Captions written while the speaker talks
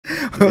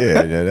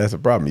Yeah, that's a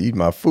problem. You eat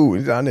my food.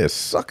 He's down there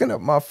sucking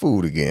up my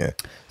food again.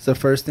 It's the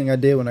first thing I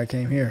did when I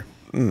came here.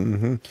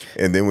 And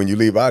then when you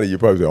leave out of here, you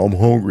probably say, I'm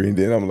hungry. And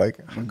then I'm like,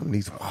 how come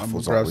these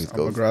waffles always I'm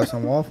go? gonna grab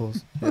some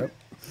waffles. Yep.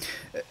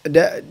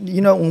 That,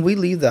 when we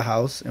leave the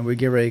house and we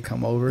get ready to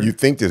come over, You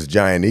think this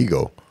giant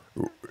ego.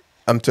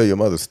 I'm telling your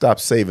mother, stop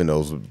saving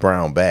those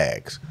brown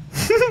bags.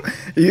 like,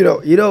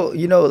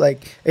 Ayla,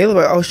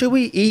 like, oh, should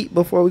we eat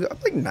before we go? I'm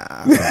like,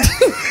 nah.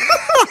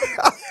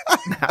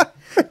 Nah.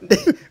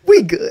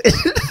 We good.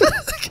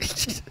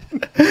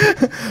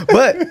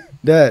 But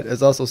Dad,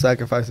 it's also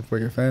sacrificing for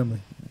your family.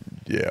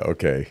 Yeah,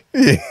 okay.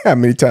 How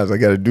many times I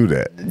got to do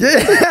that?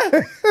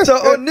 Yeah. So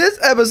on this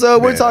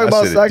episode, we're talking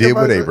about sacrifice. Did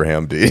what sacrificing.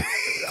 Abraham did.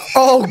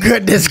 Oh,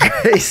 goodness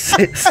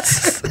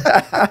gracious.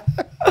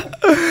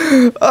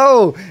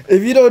 Oh,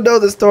 if you don't know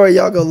the story,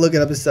 y'all go look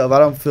it up yourself. I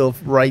don't feel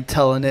right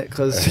telling it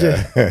because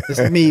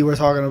it's me we're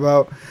talking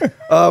about.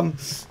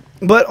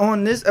 But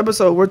on this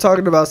episode, we're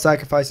talking about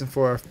sacrificing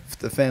for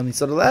the family.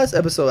 So the last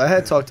episode I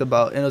had talked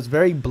about, and it was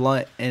very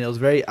blunt, and it was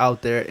very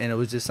out there, and it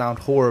was just sound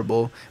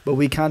horrible. But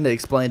we kind of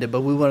explained it,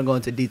 but we want to go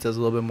into details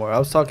a little bit more. I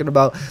was talking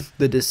about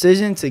the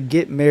decision to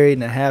get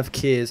married and have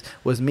kids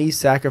was me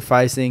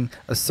sacrificing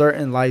a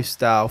certain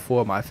lifestyle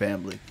for my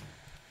family.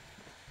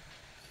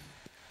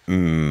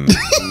 Well,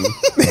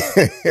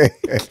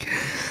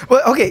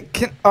 okay,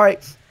 all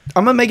right.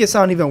 I'm gonna make it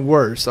sound even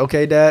worse,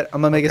 okay, Dad?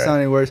 I'm gonna make it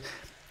sound even worse.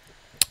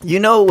 You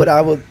know what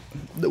I would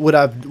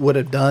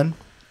have done,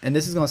 and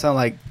this is gonna sound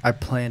like I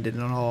planned it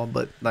and all,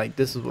 but like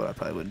this is what I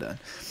probably would have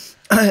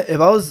done. If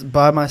I was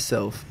by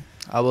myself,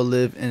 I would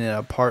live in an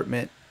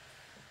apartment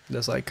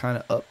that's like kind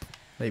of up,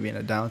 maybe in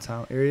a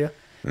downtown area,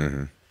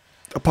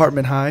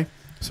 apartment high,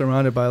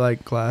 surrounded by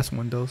like glass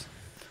windows,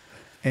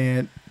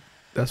 and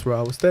that's where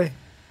I would stay.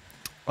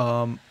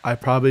 I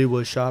probably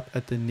would shop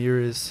at the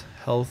nearest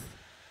health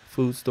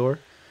food store.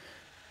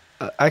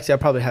 Actually, I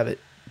probably have it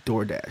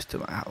DoorDash to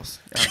my house.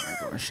 I'm not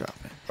going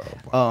shopping.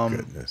 Oh my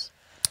goodness.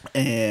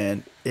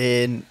 And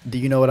do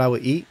you know what I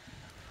would eat?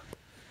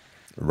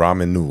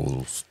 Ramen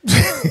noodles.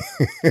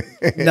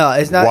 No,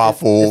 it's not.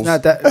 Waffles. It's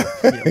not that.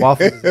 Yeah,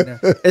 waffles. Is in there.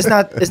 It's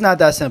not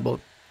that simple.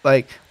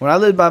 Like when I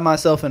lived by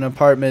myself in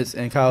apartments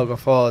in Cuyahoga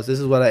Falls, this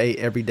is what I ate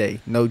every day.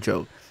 No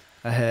joke.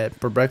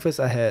 For breakfast,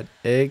 I had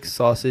eggs,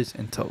 sausage,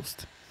 and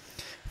toast.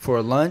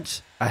 For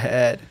lunch, I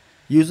had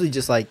usually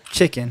just like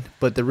chicken,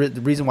 but the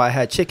reason why I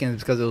had chicken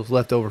is because it was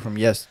left over from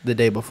the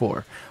day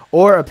before,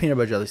 or a peanut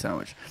butter jelly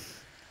sandwich.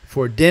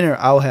 For dinner,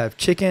 I'll have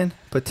chicken,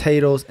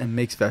 potatoes, and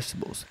mixed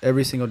vegetables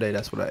every single day.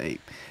 That's what I ate.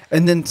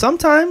 And then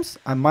sometimes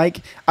I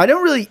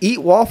don't really eat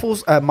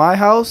waffles at my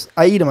house.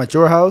 I eat them at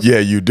your house. Yeah,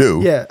 you do.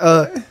 Yeah.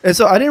 And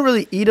so I didn't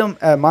really eat them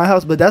at my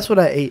house, but that's what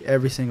I ate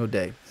every single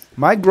day.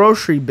 My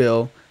grocery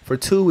bill for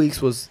 2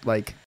 weeks was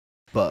like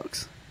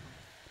bucks.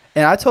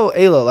 And I told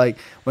Ayla, like,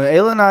 when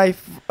Ayla and I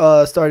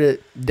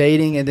started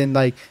dating and then,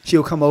 like,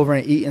 she'll come over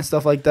and eat and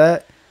stuff like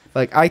that,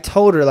 like, I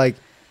told her, like,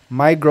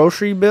 my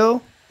grocery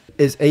bill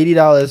is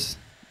 $80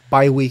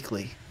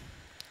 bi-weekly.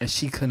 And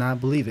she could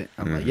not believe it.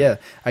 I'm like, yeah,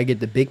 I get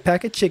the big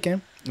pack of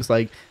chicken. It's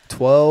like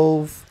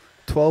 12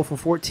 or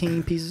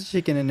 14 pieces of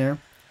chicken in there.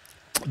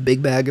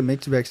 Big bag of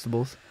mixed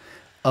vegetables.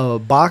 A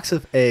box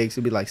of eggs.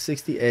 It'd be like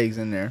 60 eggs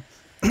in there.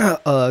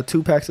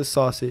 2 packs of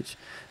sausage.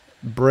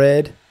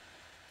 Bread.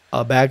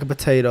 A bag of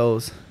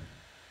potatoes,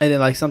 and then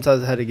like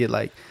sometimes I had to get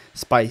like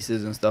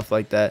spices and stuff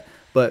like that.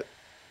 But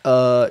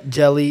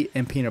jelly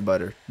and peanut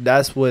butter.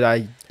 That's what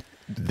I.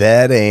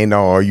 That ain't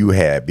all you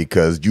had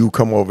because you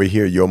come over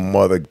here, your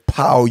mother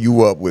pile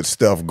you up with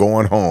stuff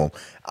going home.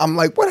 I'm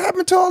like, what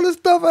happened to all this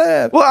stuff I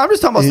had? Well, I'm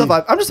just talking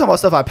about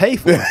stuff I pay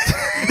for.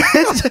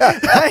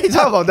 I ain't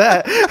talking about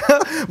that.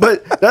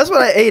 But that's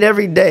what I ate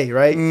every day,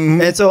 right?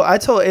 And so I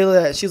told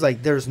Ayla that. She's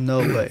like, there's no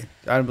way.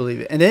 I don't believe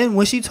it. And then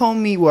when she told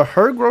me what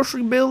her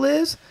grocery bill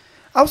is,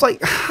 I was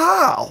like,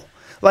 how?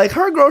 Like,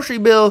 her grocery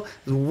bill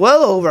is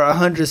well over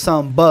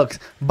 $100-some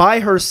by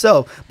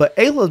herself. But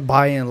Ayla's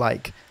buying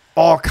like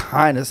all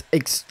kind of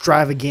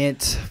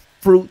extravagant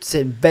fruits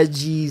and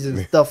veggies and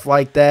stuff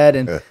like that,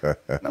 and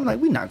I'm like,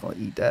 we're not gonna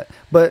eat that.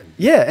 But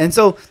yeah, and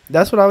so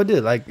that's what I would do.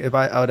 Like, if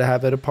I would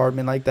have an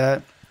apartment like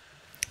that,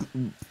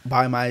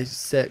 buy my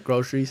set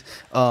groceries.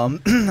 I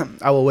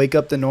will wake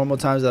up the normal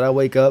times that I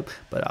wake up,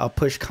 but I'll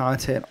push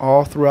content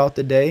all throughout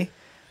the day.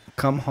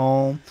 Come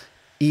home,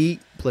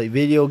 eat, play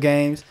video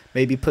games,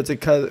 maybe put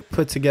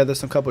together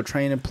some couple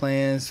training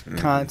plans,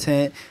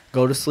 content,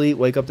 go to sleep,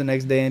 wake up the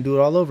next day, and do it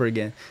all over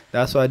again.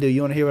 That's what I do.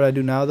 You want to hear what I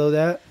do now, though,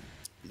 Dad?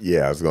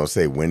 Yeah, I was going to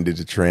say, when did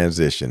the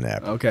transition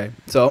happen? Okay,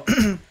 so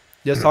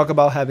just talk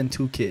about having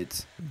 2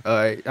 kids. All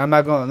right, I'm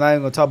not even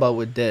going to talk about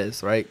with Des,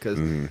 right? Because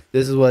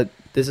this is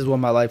what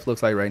my life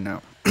looks like right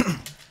now.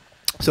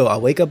 So I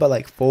wake up at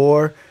like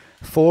 4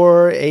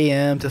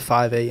 a.m. to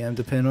 5 a.m.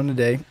 depending on the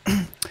day.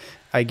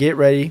 I get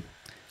ready.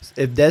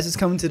 If Des is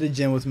coming to the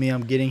gym with me,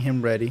 I'm getting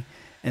him ready,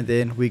 and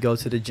then we go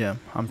to the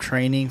gym. I'm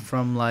training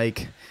from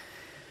like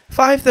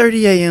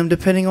 5:30 a.m.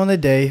 depending on the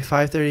day,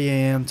 5:30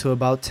 a.m. to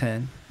about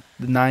 10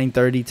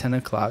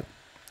 o'clock.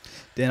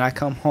 Then I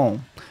come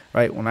home,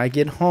 right? When I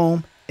get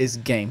home, it's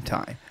game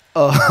time.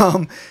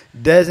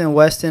 Des and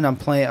Weston, I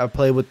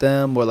play with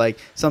them, or like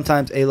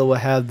sometimes Ayla will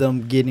have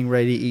them getting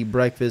ready to eat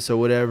breakfast or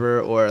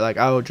whatever, or like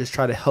I will just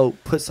try to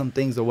help put some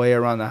things away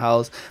around the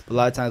house. But a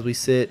lot of times we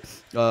sit.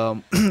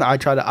 I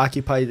try to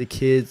occupy the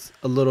kids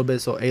a little bit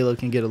so Ayla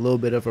can get a little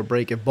bit of a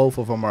break if both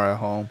of them are at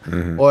home.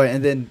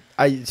 And then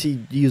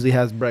she usually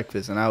has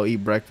breakfast and I'll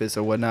eat breakfast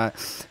or whatnot.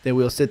 Then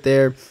we'll sit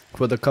there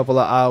for the couple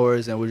of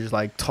hours and we'll just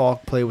like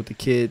talk, play with the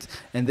kids,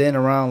 and then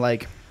around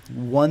like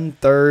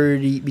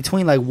 1:30,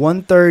 between like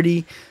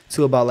 1:30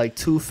 to about like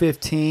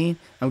 2:15,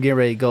 I'm getting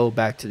ready to go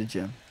back to the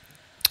gym.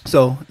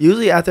 So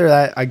usually after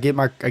that, I get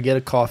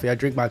a coffee. I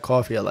drink my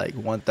coffee at like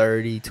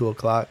 1:30, 2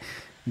 o'clock.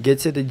 Get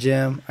to the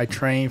gym. I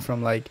train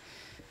from like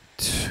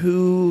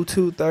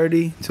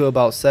 2:30 to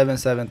about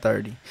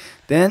 7:30.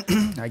 Then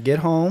I get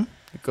home.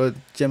 The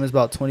gym is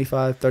about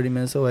 25-30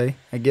 minutes away.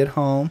 I get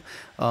home.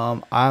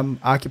 I'm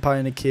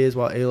occupying the kids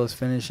while Ayla's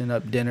finishing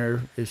up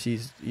dinner if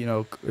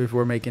if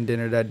we're making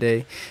dinner that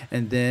day.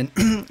 And then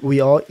we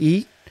all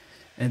eat.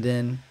 And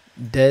then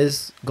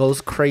Des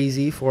goes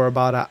crazy for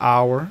about an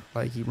hour.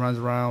 Like he runs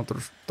around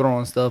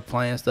throwing stuff,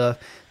 playing stuff.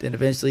 Then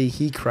eventually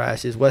he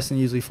crashes. Weston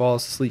usually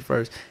falls asleep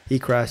first. He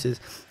crashes.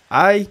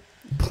 I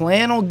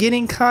plan on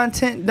getting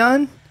content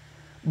done,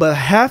 but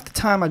half the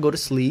time I go to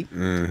sleep,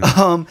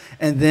 and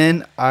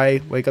then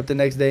I wake up the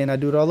next day and I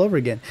do it all over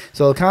again.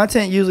 So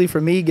content usually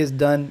for me gets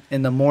done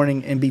in the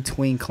morning in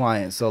between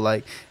clients. So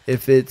like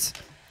if it's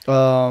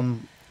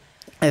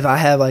if I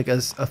have like a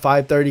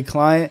 5:30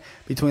 client,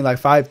 between like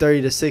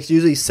 5:30 to 6,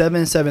 usually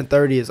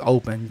 7:30 is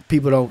open.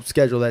 People don't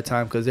schedule that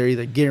time because they're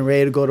either getting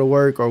ready to go to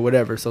work or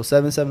whatever. So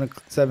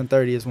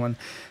 7:30 is when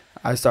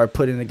I start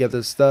putting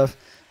together stuff.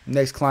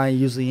 Next client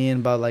usually in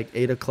about like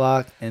 8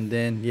 o'clock, and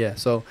then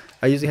so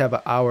I usually have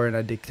an hour and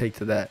I dictate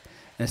to that.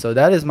 And so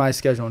that is my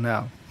schedule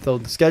now. So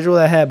the schedule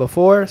I had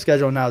before,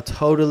 schedule now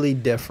totally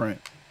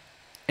different,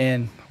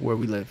 and where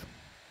we live.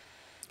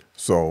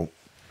 So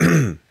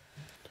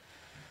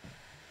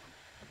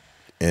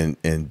in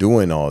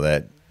doing all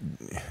that,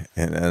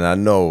 and I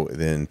know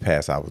in the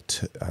past I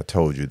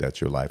told you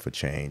that your life would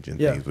change and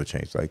things would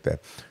change like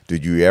that.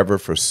 Did you ever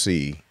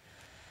foresee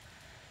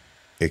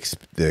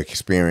the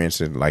experience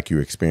and like you're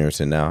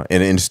experiencing now,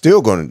 and you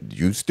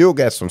still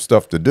got some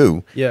stuff to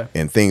do,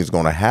 and things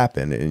going to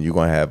happen, and you're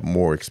going to have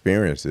more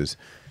experiences?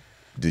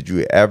 Did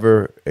you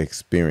ever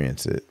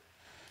experience it,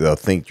 or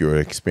think your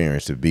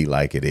experience to be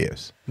like it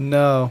is?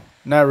 No,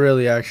 not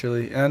really,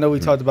 actually. And I know we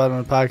talked about it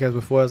on the podcast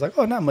before. I was like,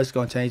 oh, not much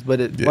going to change, but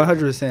it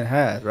 100%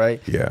 has,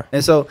 right? Yeah.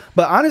 And so,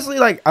 but honestly,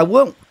 like I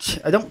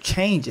don't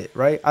change it,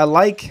 right? I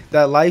like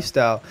that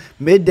lifestyle.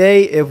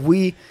 Midday, if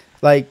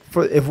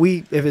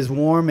it's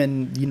warm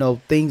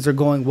and things are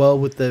going well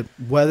with the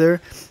weather,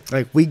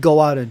 like we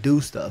go out and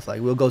do stuff.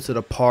 Like we'll go to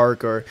the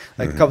park, or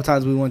like a couple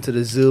times we went to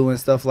the zoo and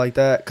stuff like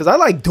that. Because I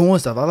like doing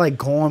stuff. I like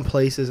going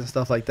places and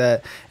stuff like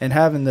that. And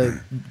having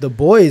the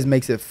boys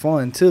makes it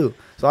fun too.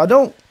 So I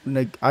don't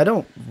want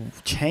to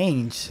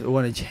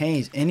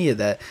change any of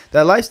that.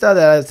 That lifestyle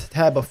that I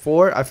had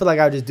before, I feel like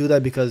I would just do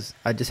that because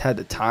I just had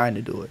the time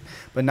to do it.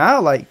 But now,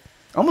 like,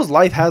 almost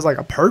life has like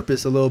a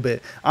purpose a little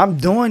bit. I'm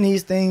doing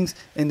these things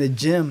in the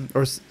gym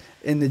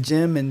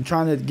and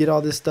trying to get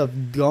all this stuff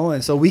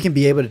going so we can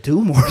be able to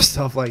do more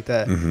stuff like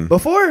that.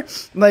 Before,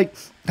 like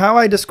how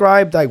I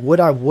described like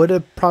what I would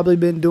have probably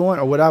been doing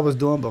or what I was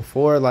doing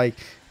before, like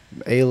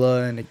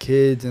Ayla and the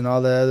kids and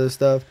all that other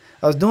stuff.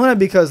 I was doing it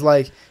because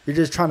like you're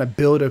just trying to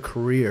build a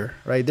career,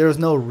 right? There's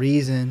no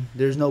reason,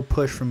 there's no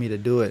push for me to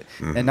do it.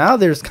 And now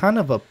there's kind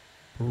of a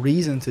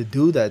reason to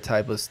do that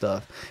type of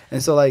stuff.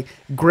 And so like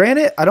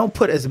granted, I don't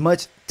put as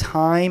much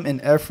time and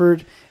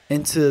effort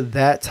into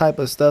that type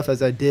of stuff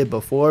as I did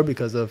before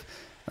because of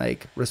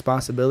like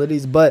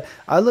responsibilities, but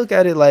I look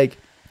at it like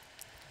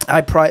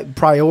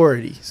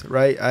priorities,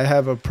 right? I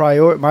have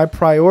my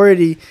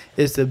priority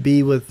is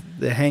to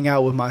hang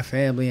out with my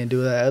family and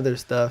do that other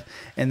stuff,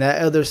 and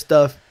that other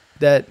stuff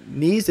that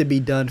needs to be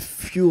done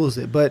fuels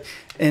it. But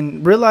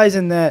in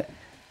realizing that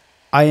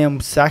I am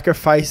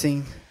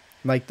sacrificing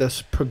like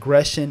this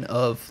progression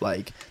of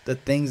like the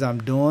things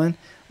I'm doing,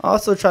 I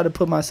also try to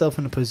put myself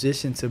in a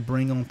position to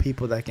bring on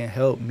people that can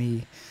help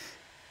me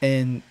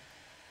and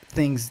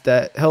things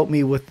that help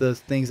me with the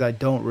things I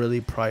don't really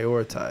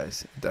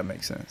prioritize, if that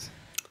makes sense.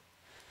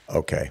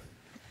 Okay.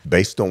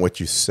 Based on what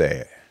you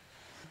said,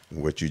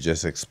 what you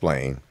just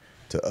explained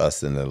to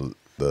us and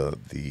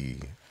the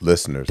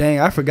listeners. Dang,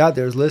 I forgot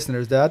there's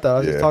listeners there. I thought I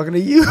was just talking to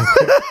you.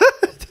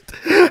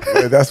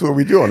 Well, that's what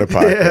we do on the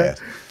podcast.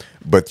 Yeah.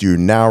 But you're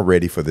now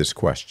ready for this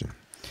question.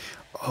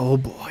 Oh,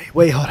 boy.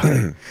 Wait, hold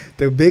on.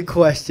 The big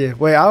question.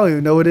 Wait, I don't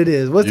even know what it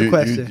is. What's the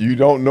question? You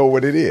don't know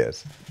what it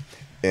is.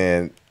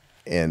 And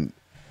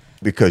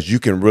because you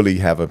can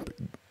really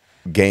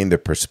gain the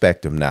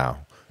perspective now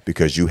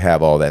because you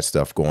have all that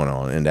stuff going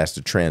on. And that's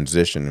the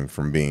transition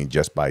from being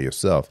just by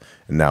yourself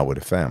and now with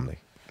a family.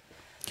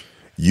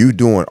 You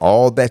doing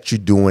all that you're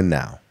doing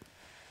now,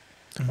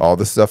 all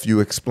the stuff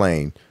you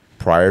explained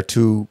prior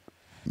to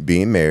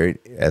being married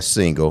as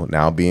single,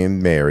 now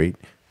being married,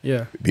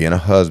 being a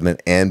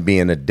husband and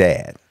being a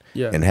dad.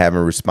 Yeah. and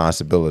having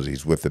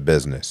responsibilities with the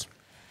business.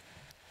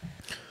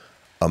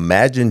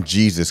 Imagine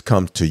Jesus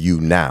comes to you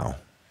now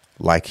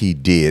like he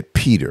did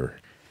Peter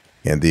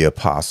and the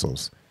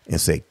apostles and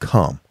say,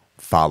 come,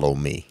 follow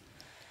me.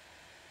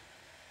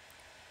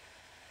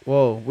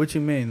 Whoa, what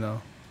you mean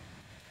though?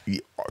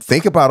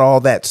 Think about all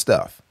that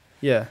stuff.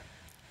 Yeah.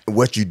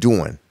 What you're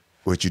doing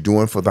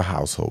for the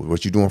household,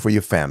 what you're doing for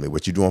your family,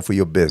 what you're doing for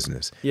your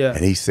business. Yeah.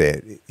 And he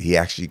said, he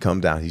actually come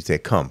down, he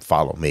said, come,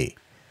 follow me.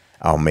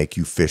 I'll make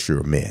you fisher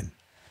of men.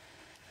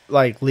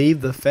 Like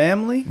leave the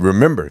family?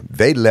 Remember,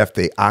 they left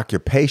their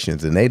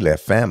occupations and they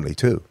left family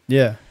too.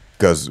 Yeah.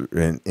 Because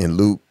in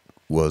Luke,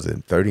 was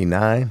it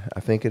 39, I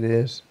think it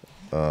is?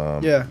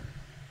 Yeah.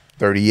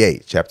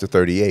 38, chapter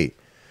 38.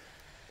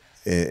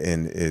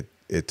 And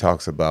it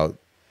talks about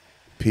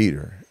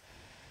Peter.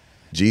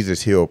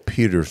 Jesus healed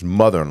Peter's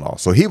mother-in-law.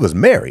 So he was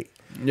married.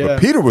 Yeah.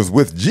 But Peter was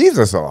with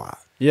Jesus a lot.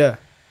 Yeah.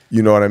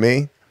 You know what I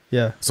mean?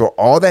 Yeah. So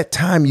all that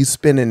time you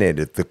spend in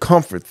it, the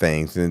comfort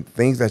things and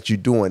things that you're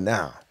doing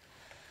now,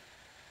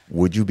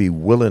 would you be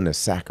willing to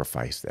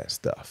sacrifice that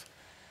stuff?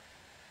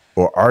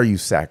 Or are you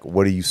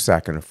what are you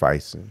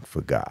sacrificing for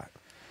God?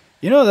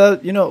 You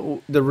know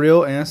the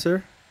real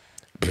answer?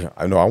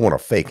 I know I want a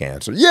fake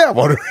answer. Yeah, I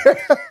want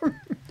to.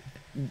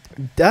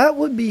 That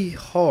would be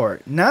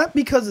hard. Not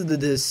because of the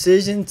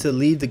decision to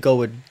leave to go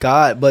with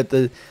God, but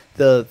the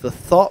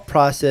thought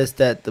process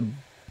that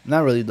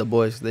not really the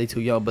boys, they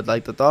too young, but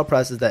like the thought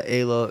process that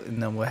Ayla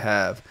and them would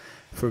have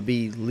for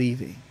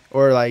leaving.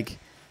 Or like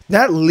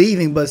not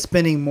leaving, but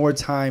spending more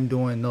time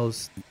doing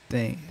those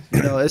things.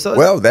 You know,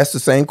 Well, that's the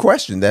same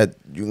question that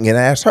you can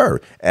ask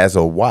her as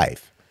a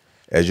wife,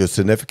 as your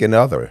significant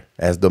other,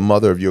 as the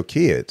mother of your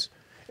kids,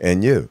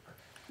 and you.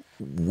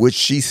 Would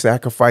she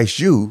sacrifice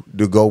you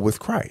to go with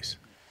Christ?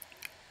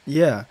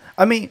 Yeah.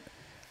 I mean,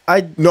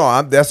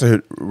 that's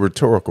a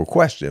rhetorical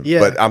question. Yeah.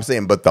 But I'm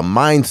saying, but the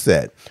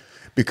mindset,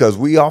 because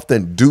we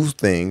often do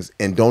things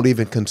and don't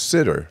even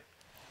consider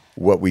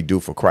what we do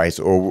for Christ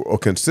or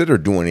consider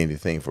doing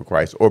anything for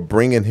Christ or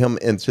bringing him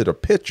into the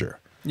picture.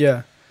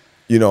 yeah.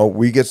 You know,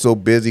 we get so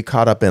busy,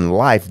 caught up in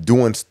life,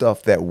 doing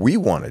stuff that we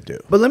want to do.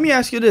 But let me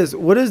ask you this.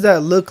 What does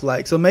that look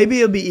like? So maybe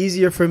it'll be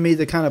easier for me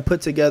to kind of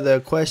put together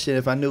a question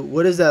if I knew.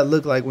 What does that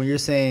look like when you're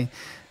saying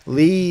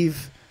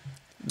leave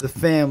the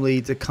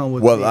family to come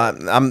with me?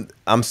 Well,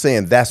 I'm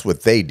saying that's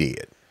what they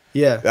did.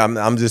 Yeah.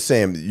 I'm just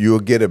saying you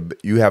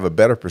have a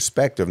better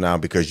perspective now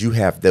because you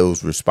have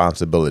those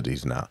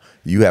responsibilities now.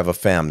 You have a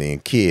family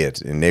and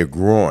kids, and they're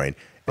growing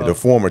in the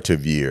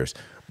formative years.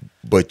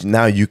 But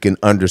now you can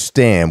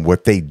understand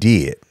what they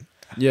did.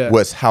 Yeah.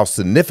 How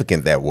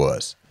significant that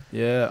was.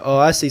 Yeah. Oh,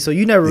 I see. So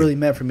you never really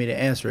meant for me to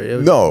answer it. It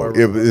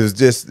was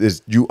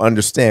just you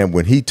understand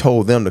when he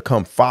told them to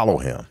come follow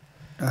him.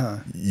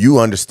 You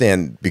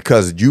understand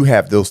because you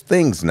have those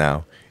things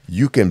now.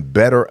 You can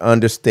better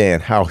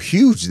understand how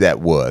huge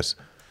that was,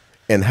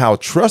 and how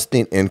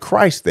trusting in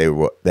Christ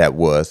that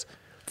was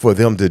for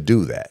them to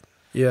do that.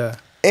 Yeah.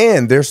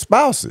 And their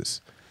spouses,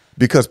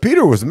 because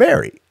Peter was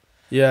married.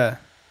 Yeah.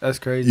 That's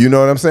crazy. You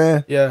know what I'm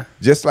saying? Yeah.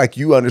 Just like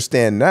you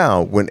understand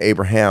now when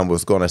Abraham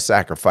was going to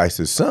sacrifice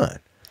his son.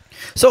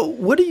 So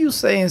what do you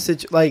say in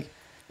like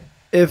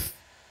if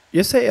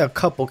you say a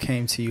couple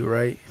came to you,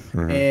 right?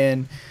 Mm-hmm.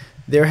 And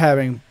they're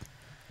having,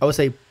 I would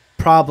say,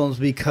 problems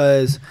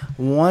because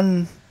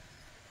one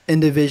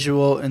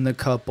individual in the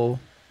couple,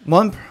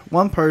 one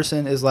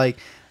person is like,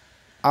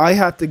 I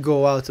have to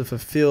go out to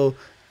fulfill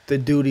the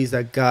duties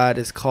that God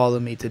is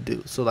calling me to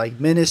do. So like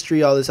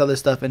ministry, all this other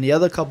stuff. And the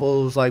other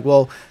couple was like,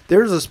 well,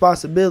 there's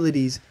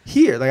responsibilities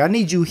here. Like I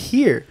need you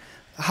here.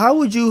 How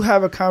would you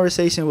have a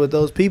conversation with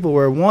those people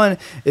where one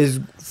is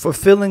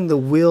fulfilling the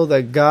will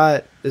that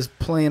God is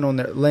laying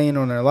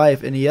on their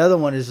life, and the other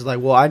one is just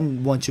like, well, I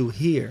want you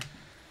here.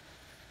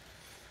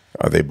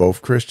 Are they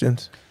both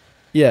Christians?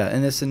 Yeah,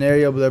 in this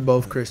scenario, they're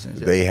both Christians.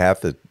 Yeah. They have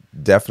to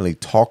definitely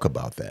talk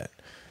about that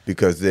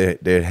because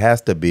there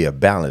has to be a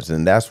balance,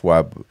 and that's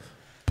why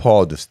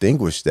Paul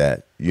distinguished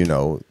that, you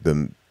know,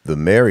 the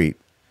married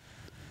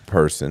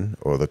person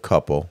or the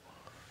couple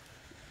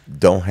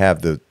don't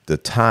have the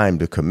time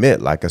to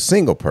commit like a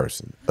single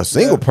person. A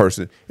single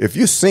person, if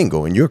you're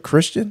single and you're a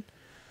Christian,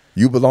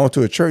 you belong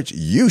to a church,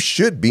 you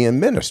should be in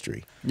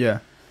ministry. Yeah.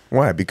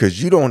 Why?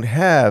 Because you don't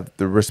have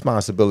the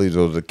responsibilities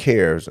or the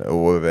cares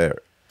or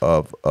whatever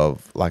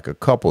of like a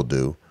couple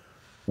do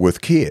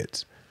with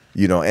kids.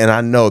 You know, and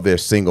I know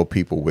there's single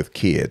people with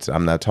kids.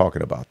 I'm not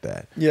talking about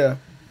that. Yeah.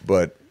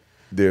 But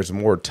there's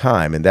more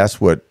time, and that's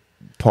what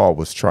Paul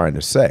was trying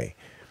to say.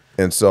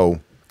 And so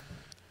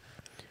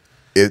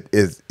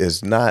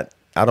it's not,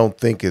 I don't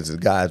think it's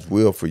God's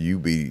will for you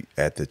be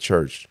at the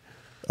church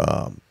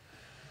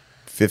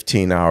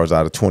 15 hours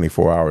out of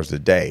 24 hours a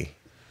day,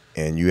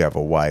 and you have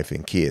a wife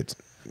and kids,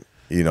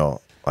 you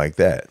know, like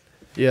that.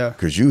 Yeah.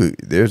 Because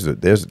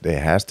there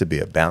has to be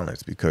a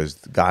balance because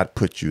God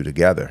put you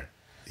together.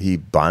 He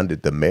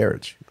bonded the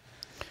marriage.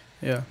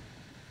 Yeah.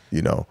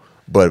 You know,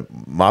 but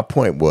my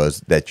point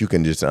was that you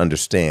can just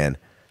understand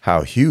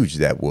how huge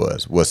that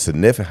was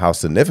significant, how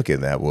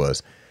significant that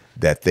was,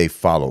 that they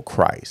followed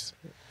Christ.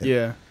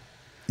 Yeah.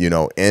 you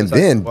know, and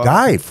That's then actually wild.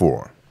 died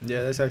for him.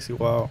 Yeah, that's actually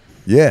wild.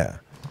 Yeah.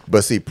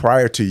 But see,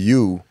 prior to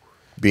you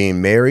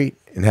being married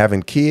and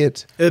having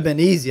kids, It'd have been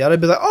easy. I'd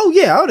have been like, oh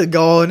yeah, I would have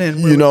gone and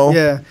you know,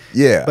 yeah.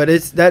 yeah. But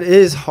that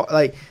is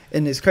like,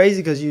 and it's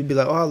crazy because you'd be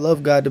like, oh, I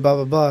love God, blah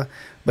blah blah.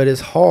 But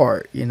it's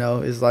hard, you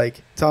know. It's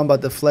like talking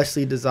about the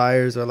fleshly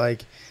desires, or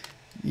like,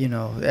 you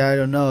know, I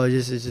don't know.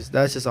 It's just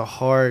that's just a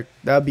hard.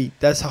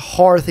 That's a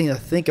hard thing to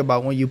think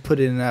about when you put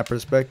it in that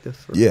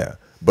perspective. Yeah.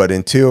 But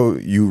until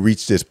you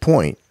reach this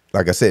point,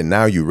 like I said,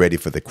 now you're ready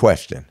for the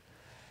question.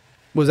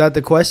 Was that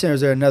the question, or is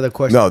there another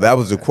question? No, that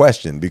was the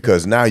question,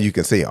 because now you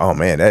can say, oh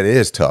man, that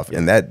is tough,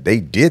 and that they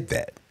did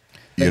that.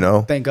 You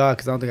know. Thank God,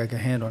 because I don't think I can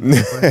handle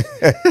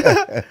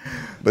it.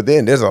 But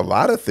then there's a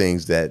lot of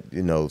things that,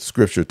 you know,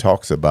 Scripture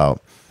talks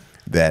about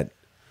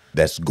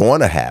that's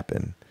going to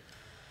happen.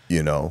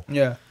 You know.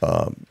 Yeah.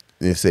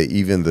 They say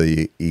even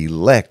the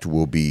elect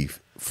will be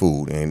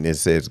food, and it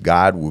says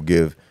God will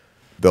give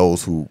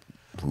those who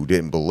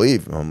didn't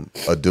believe him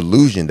a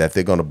delusion that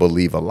they're going to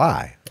believe a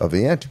lie of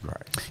the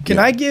Antichrist. Can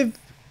I give,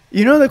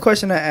 you know, the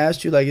question I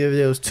asked you, like if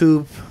there was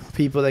two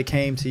people that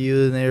came to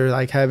you and they were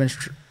like having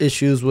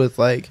issues with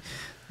like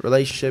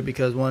relationship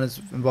because one is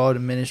involved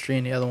in ministry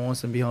and the other one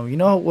wants to be home. You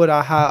know what?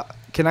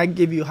 Can I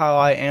give you how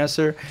I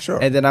answer? Sure.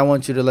 And then I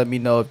want you to let me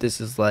know if this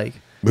is like.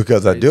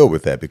 Because I deal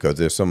with that, because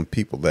there's some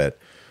people that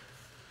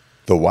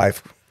the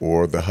wife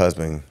or the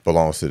husband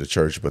belongs to the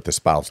church, but the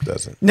spouse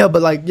doesn't. No,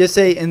 but like just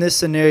say in this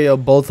scenario,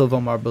 both of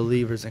them are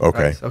believers in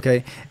Christ.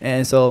 Okay.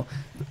 And so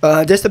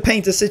just to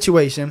paint the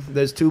situation,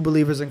 there's two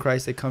believers in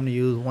Christ that come to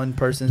you. One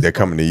person's. They're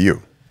coming to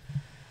you.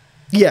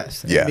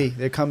 Yes. Yeah. Me.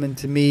 They're coming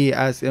to me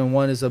and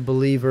one is a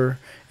believer,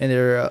 and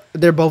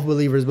they're both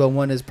believers, but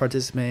one is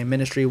participating in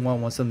ministry.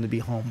 One wants them to be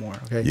home more.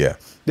 Okay. Yeah.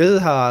 This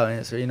is how I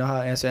answer. You know how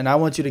I answer, and I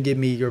want you to give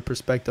me your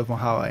perspective on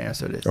how I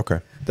answer this.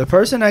 Okay. The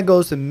person that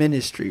goes to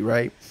ministry,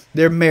 right?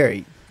 They're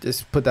married.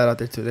 Just put that out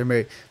there too. They're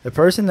married. The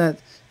person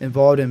that's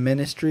involved in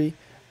ministry,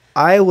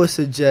 I would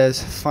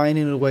suggest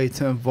finding a way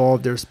to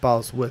involve their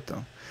spouse with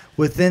them,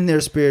 within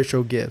their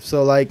spiritual gift.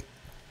 So like,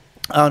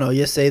 I don't know,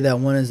 just say that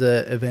one is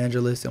an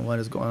evangelist and one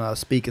is going out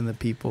speaking to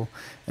people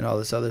and all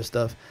this other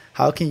stuff.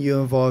 How can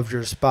you involve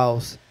your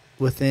spouse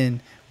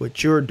within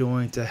what you're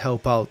doing to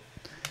help out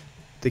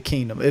the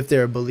kingdom if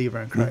they're a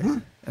believer in Christ? Mm-hmm.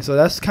 And so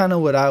that's kind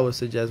of what I would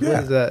suggest. Yeah.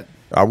 What is that?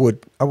 I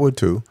would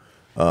too.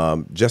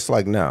 Just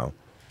like now,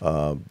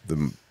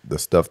 the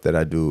stuff that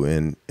I do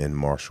in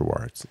martial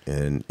arts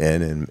and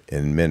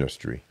in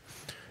ministry.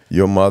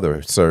 Your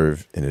mother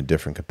served in a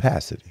different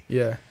capacity.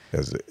 Yeah.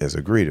 As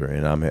a greeter,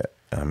 and I'm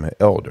an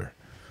elder.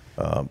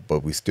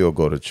 But we still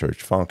go to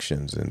church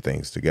functions and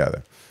things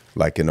together.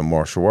 Like in the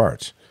martial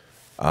arts,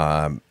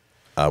 I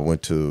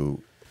went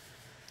to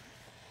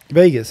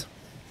Vegas.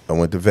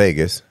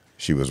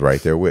 She was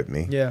right there with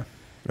me. Yeah.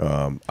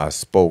 I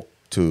spoke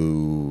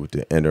to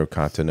the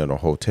Intercontinental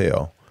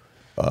Hotel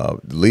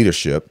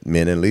leadership,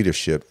 men in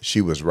leadership.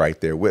 She was right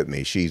there with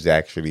me. She's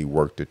actually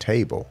worked the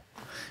table.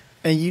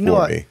 And you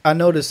know, I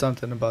noticed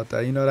something about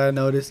that. You know what I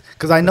noticed?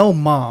 Because I know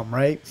mom,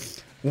 right?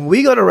 When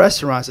we go to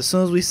restaurants, as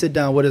soon as we sit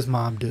down, what does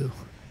mom do?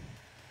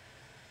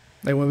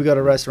 Like when we go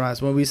to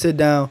restaurants, when we sit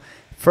down,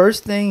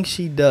 first thing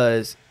she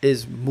does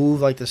is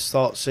move like the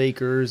salt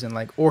shakers and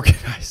like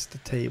organize the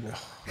table.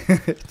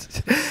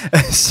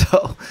 And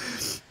so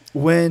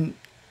when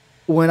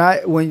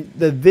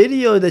the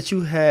video that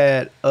you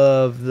had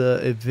of the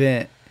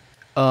event,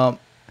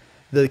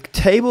 the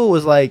table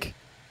was like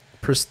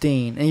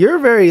pristine, and you're a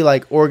very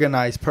like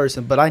organized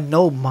person, but I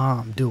know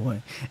mom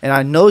doing, and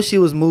I know she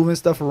was moving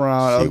stuff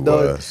around.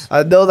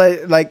 I know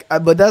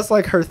that but that's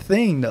like her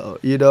thing though,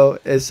 you know.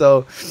 And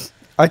so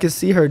I can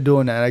see her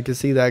doing that. I can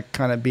see that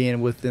kind of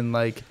being within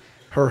like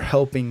her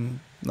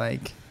helping,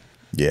 like.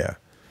 Yeah.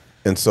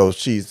 And so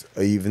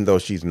even though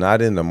she's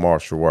not in the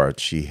martial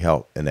arts, she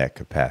helped in that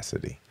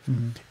capacity.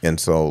 Mm-hmm. And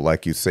so,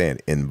 like you're saying,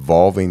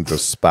 involving the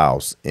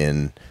spouse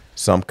in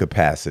some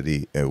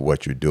capacity in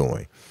what you're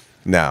doing.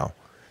 Now,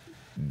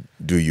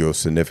 do your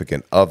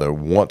significant other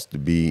wants to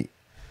be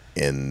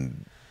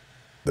in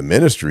the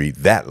ministry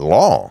that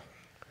long?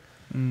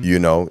 You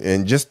know,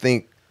 and just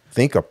think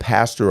a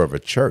pastor of a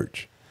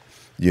church.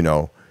 You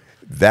know,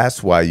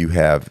 that's why you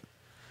have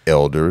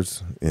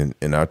elders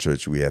in our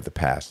church. We have the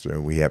pastor,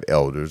 and we have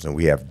elders, and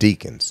we have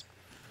deacons.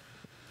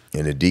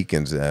 And the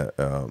deacons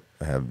have,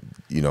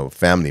 you know,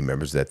 family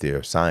members that they're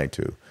assigned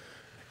to.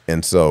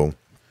 And so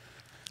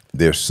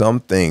there's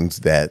some things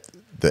that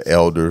the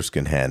elders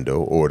can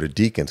handle or the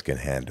deacons can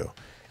handle,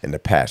 and the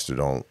pastor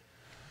don't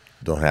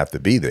have to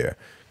be there.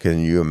 Can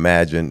you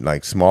imagine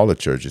like smaller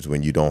churches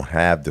when you don't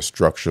have the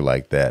structure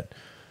like that?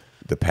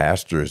 The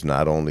pastor is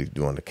not only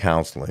doing the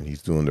counseling,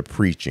 he's doing the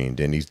preaching,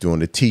 then he's doing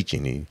the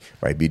teaching. He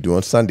might be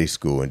doing Sunday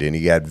school, and then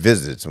he got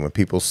visits and when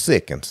people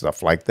sick and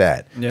stuff like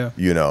that. Yeah.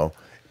 You know,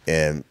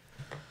 and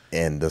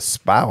the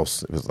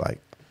spouse, it was like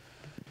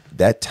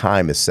that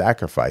time is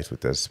sacrificed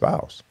with their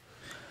spouse.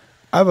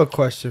 I have a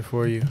question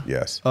for you.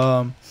 Yes.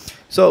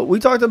 So we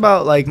talked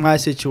about like my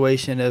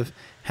situation of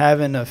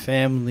having a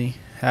family,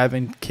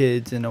 having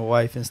kids and a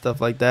wife and stuff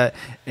like that,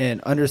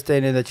 and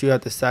understanding that you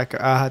have to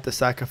I have to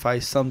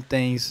sacrifice some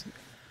things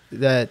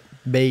that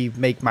may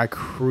make my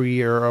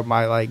career or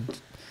my like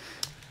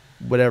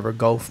whatever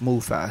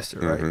move faster,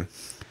 right?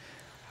 Mm-hmm.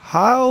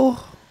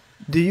 How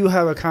do you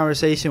have a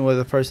conversation with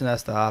a person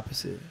that's the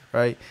opposite,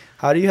 right?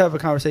 How do you have a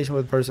conversation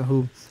with a person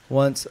who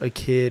wants a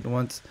kid,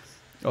 wants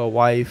a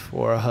wife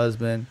or a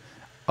husband,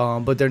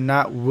 but they're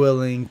not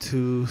willing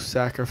to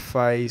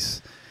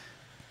sacrifice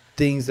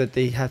things that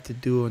they have to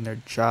do in their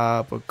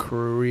job or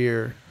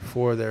career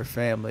for their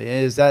family?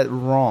 And is that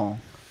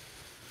wrong?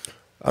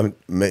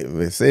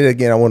 Say it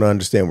again. I want to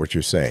understand what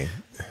you're saying.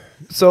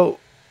 So,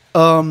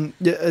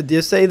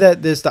 you say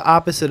that there's the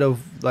opposite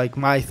of like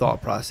my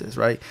thought process,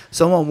 right?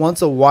 Someone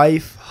wants a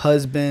wife,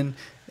 husband,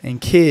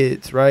 and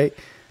kids, right?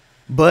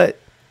 But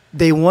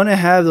they want to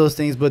have those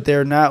things, but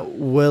they're not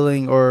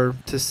willing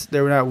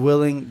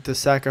to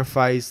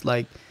sacrifice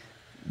like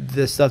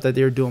the stuff that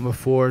they were doing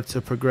before to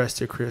progress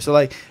their career. So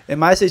like in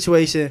my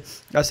situation,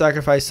 I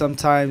sacrifice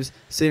sometimes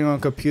sitting on a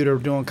computer,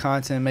 doing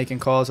content, making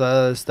calls, all that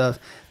other stuff.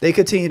 They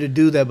continue to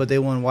do that, but they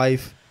want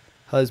wife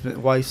 /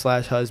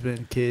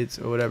 husband, kids,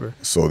 or whatever.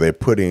 So they're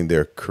putting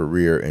their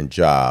career and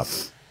job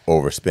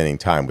over spending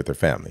time with their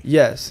family.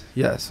 Yes,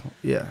 yeah.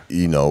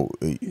 You know,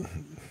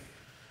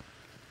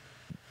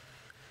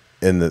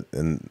 in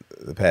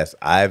the past,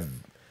 I've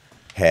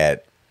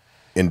had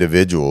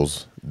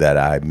individuals that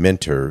I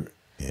mentor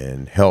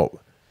and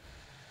help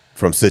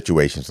from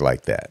situations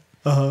like that.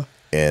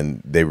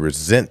 And they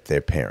resent their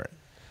parent.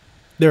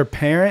 Their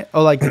parent?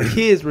 Or like the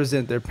kids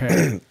resent their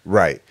parent.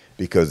 Right.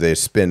 Because they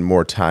spend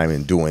more time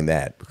in doing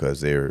that because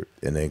they're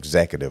an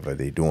executive or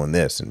they're doing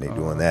this and they're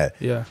doing that.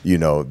 Yeah. You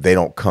know, they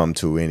don't come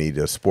to any of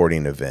the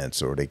sporting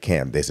events or they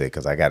can't. They say,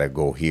 because I got to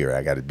go here.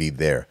 I got to be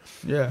there.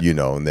 Yeah. You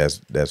know, and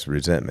that's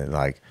resentment.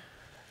 Like,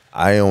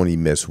 I only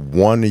missed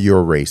one of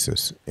your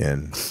races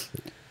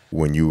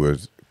when you were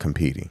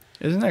competing.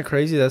 Isn't that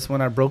crazy? That's when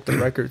I broke the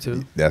record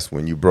too. That's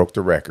when you broke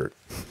the record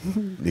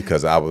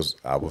because I was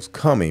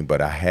coming,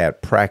 but I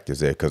had practice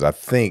there because I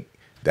think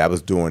that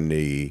was during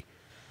the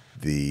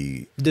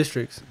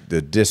district's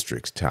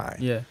time.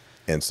 Yeah.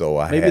 And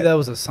so maybe that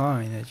was a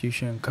sign that you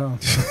shouldn't come.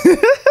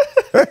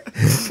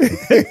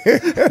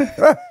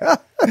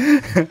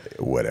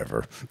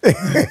 Whatever.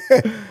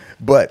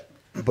 but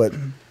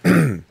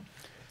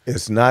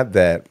it's not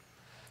that.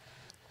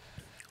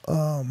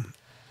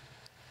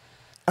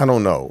 I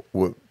don't know.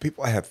 What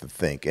people have to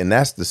think, and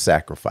that's the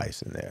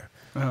sacrifice in there.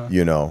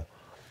 You know,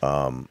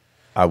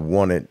 I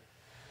wanted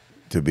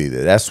to be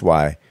there. That's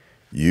why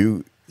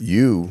you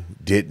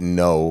didn't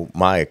know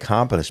my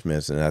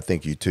accomplishments, and I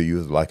think you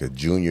was like a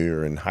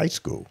junior in high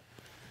school.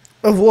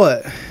 Of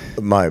what?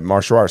 My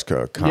martial arts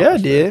accomplishment. Yeah, I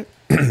did.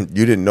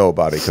 You didn't know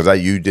about it because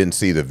you didn't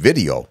see the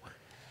video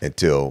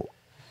until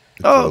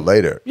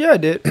later. Yeah, I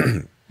did.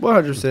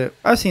 100%.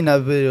 I've seen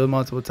that video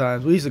multiple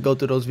times. We used to go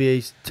through those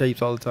VH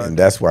tapes all the time. And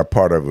that's why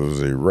part of it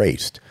was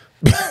erased.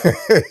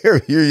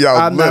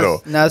 I'm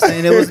little. Not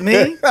saying it was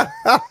me.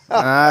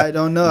 I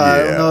don't know. Yeah.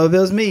 I don't know if it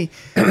was me.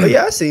 But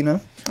yeah, I seen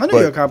them. I knew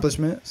your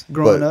accomplishments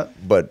growing up.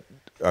 But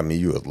I mean,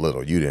 you were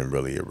little. You didn't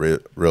really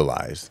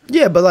realize.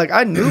 Yeah, but like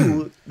I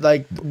knew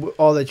like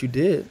all that you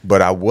did.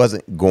 But I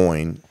wasn't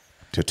going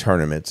to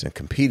tournaments and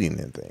competing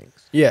in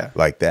things. Yeah.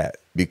 Like that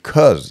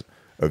because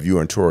of you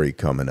and Tori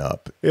coming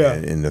up. Yeah.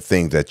 And the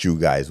things that you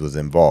guys was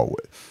involved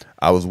with.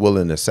 I was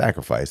willing to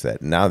sacrifice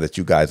that. Now that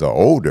you guys are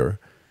older,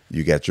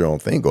 you got your own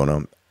thing going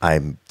on. I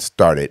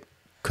started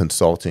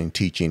consulting,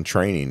 teaching,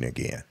 training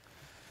again.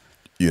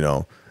 You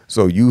know,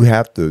 so you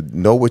have to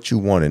know what you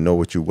want and know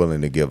what you're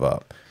willing to give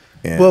up.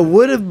 And but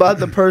what about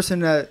the person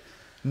that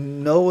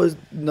know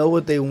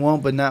what they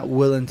want but not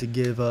willing to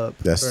give up?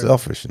 That's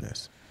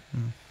selfishness.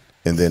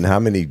 And then how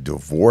many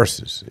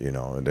divorces? You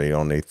know, are they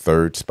on their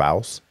third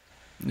spouse?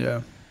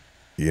 Yeah.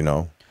 You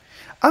know,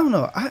 I don't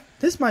know.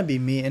 This might be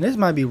me, and this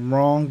might be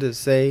wrong to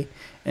say,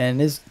 and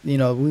this, you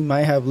know, we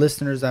might have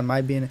listeners that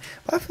might be in it.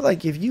 But I feel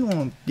like if you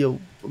on your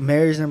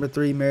marriage number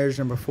 3, marriage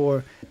number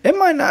 4, it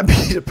might not be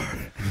the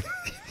person.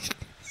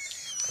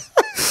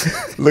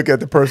 Look at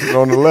the person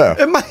on the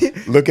left.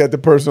 Look at the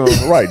person on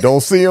the right.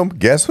 Don't see them.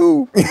 Guess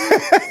who?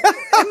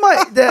 It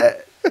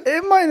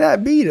might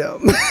not be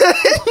them.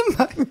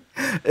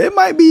 It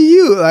might be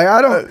you. Like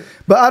I don't know.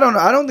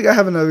 I don't think I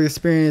have enough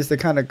experience to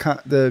kind of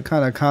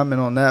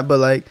comment on that. But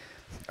like,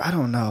 I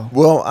don't know.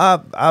 Well,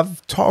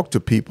 I've talked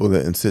to people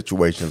that in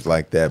situations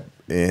like that,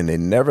 and they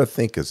never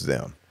think it's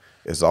them.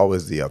 It's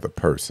always the other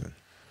person.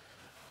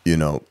 You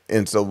know,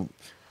 and so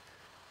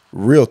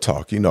real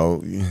talk. You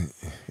know,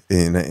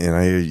 and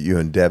I hear you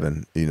and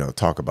Devin, you know,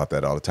 talk about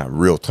that all the time.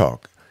 Real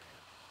talk.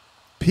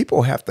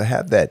 People have to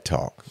have that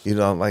talk. You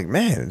know, like,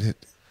 man.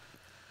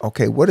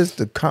 Okay, what is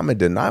the common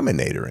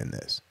denominator in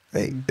this?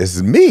 Hey,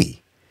 it's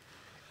me.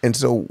 And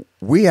so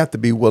we have to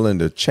be willing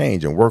to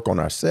change and work on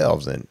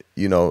ourselves and,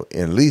 you know,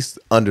 at least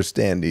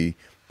understand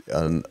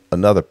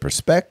another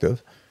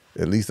perspective,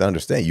 at least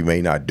understand. You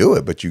may not do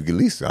it, but you at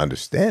least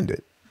understand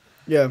it.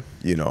 Yeah.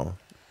 You know,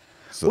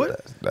 so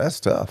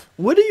that's tough.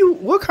 What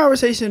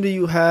conversation do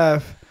you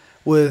have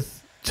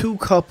with two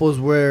couples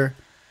where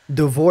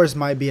divorce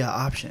might be an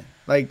option?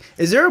 Like,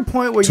 is there a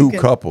point where Two you can?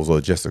 couples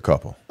or just a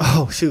couple?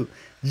 Oh shoot,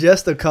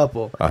 just a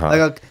couple. Uh-huh.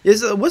 Like,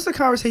 what's the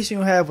conversation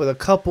you have with a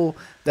couple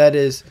that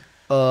is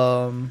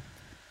toying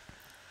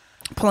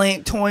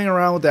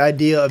around with the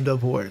idea of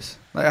divorce?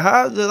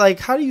 How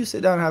do you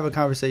sit down and have a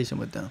conversation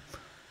with them?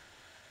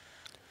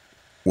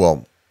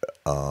 Well,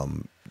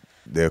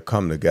 they'll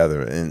come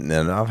together, and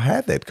I've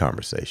had that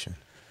conversation,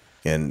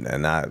 and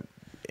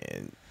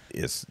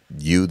it's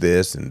you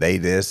this and they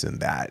this and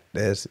that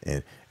this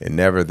and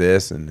never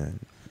this and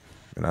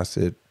I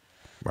said,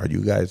 are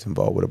you guys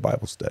involved with a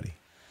Bible study?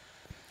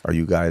 Are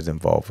you guys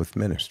involved with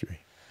ministry?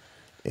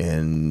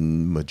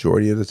 And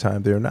majority of the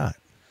time they're not.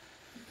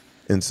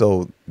 And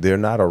so they're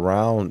not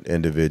around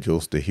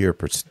individuals to hear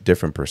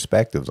different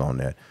perspectives on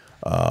that.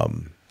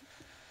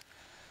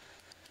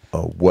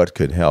 What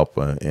could help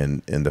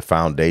in the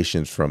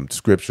foundations from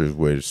scriptures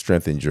where it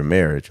strengthens your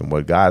marriage and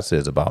what God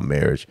says about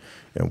marriage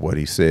and what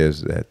he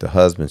says that the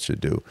husband should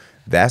do.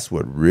 That's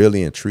what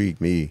really intrigued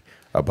me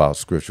about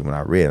scripture when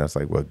I read. I was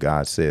like, what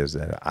God says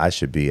that I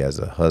should be as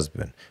a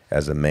husband,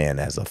 as a man,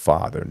 as a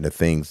father, and the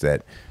things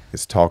that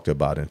is talked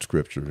about in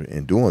scripture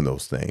and doing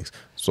those things.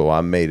 So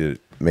I made a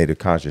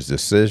conscious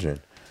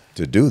decision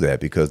to do that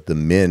because the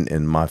men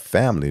in my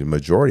family, the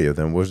majority of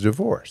them was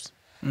divorced.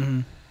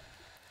 Mm-hmm.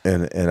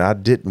 And I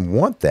didn't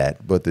want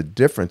that, but the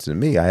difference in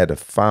me, I had a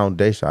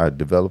foundation. I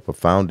developed a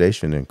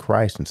foundation in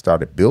Christ and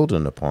started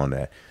building upon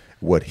that,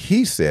 what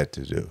he said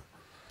to do,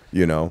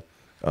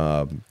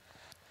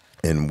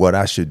 and what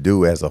I should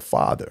do as a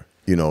father,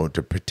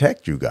 to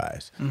protect you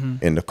guys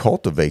and to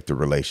cultivate the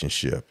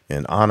relationship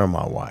and honor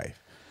my wife,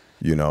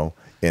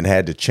 and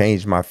had to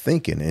change my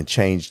thinking and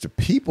change the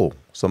people,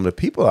 some of the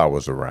people I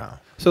was around.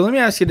 So let me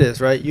ask you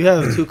this, right? You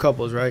have two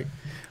couples, right?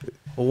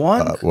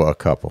 One, a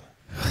couple.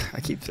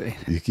 I keep saying.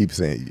 You keep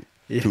saying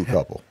two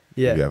couple.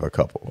 Yeah. You have a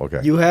couple.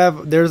 Okay.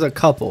 There's a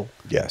couple.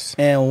 Yes.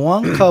 And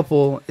one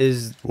couple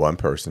is one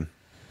person.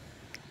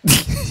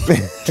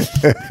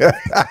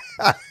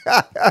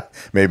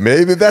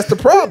 maybe that's the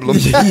problem.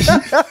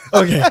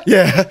 Okay.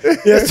 Yeah.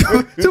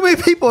 Too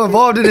many people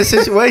involved in this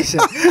situation.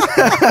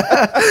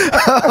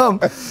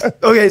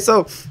 Okay.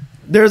 So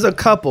there's a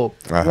couple.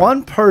 Uh-huh.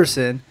 One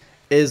person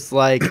is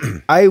like,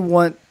 I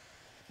want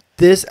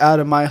this out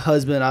of my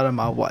husband, out of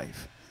my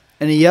wife.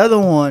 And the other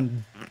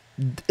one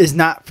is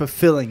not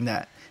fulfilling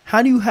that.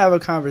 How do you have a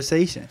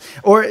conversation?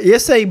 Or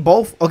let's say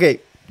both. Okay,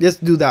 let's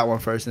do that one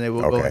first, and then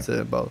we'll go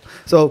into both.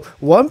 So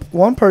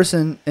one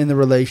person in the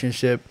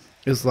relationship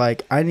is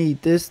like, I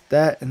need this,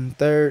 that, and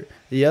third.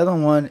 The other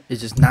one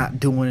is just not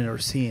doing it or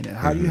seeing it.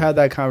 How do you have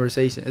that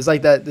conversation? It's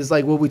like that. It's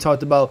like what we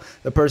talked about,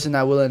 the person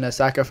not willing to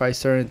sacrifice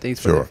certain things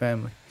for their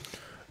family.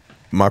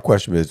 My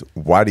question is,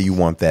 why do you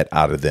want that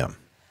out of them?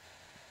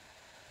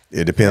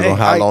 It depends on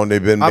how long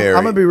they've been married.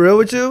 I'm going to be real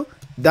with you.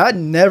 That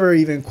never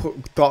even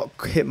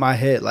hit my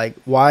head. Like,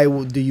 why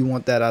do you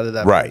want that out of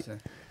that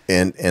person?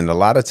 And a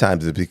lot of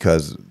times it's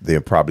because they're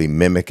probably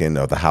mimicking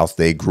of the house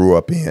they grew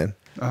up in.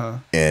 Uh-huh.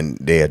 And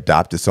they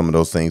adopted some of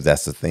those things.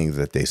 That's the things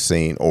that they've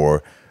seen.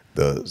 Or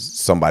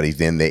somebody's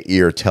in their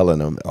ear telling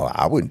them, oh,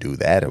 I wouldn't do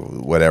that or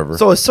whatever.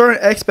 So it's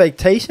certain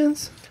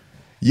expectations?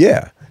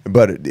 Yeah.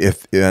 But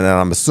and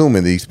I'm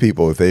assuming these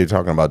people, if they're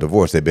talking about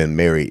divorce, they've been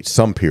married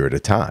some period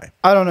of time.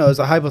 I don't know. It's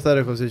a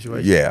hypothetical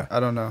situation. Yeah. I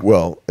don't know.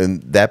 Well, and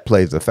that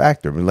plays a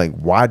factor. I mean, like,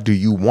 why do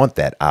you want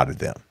that out of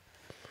them?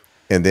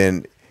 And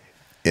then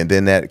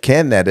that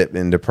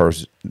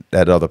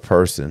other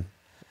person,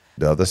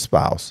 the other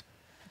spouse,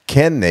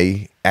 can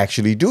they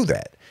actually do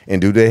that?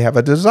 And do they have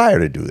a desire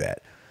to do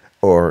that?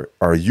 Or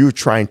are you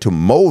trying to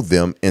mold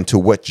them into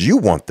what you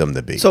want them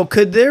to be? So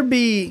could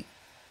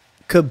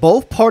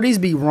both parties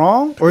be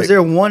wrong, or is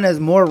there one that's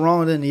more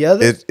wrong than the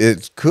other?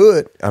 It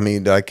could. I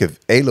mean, like if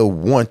Ayla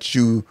wants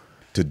you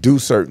to do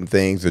certain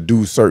things, to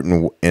do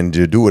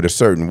it a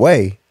certain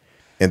way,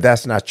 and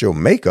that's not your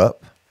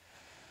makeup,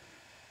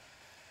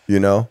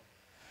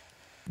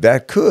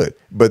 that could.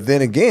 But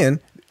then again,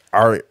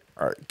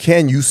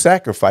 can you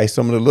sacrifice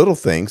some of the little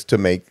things to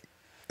make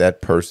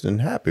that person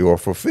happy or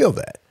fulfill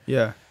that?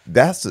 Yeah,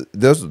 those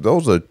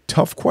are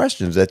tough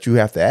questions that you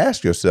have to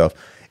ask yourself.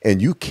 And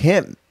you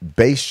can't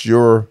base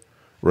your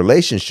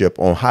relationship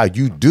on how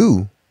you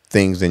do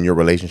things in your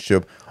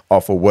relationship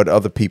off of what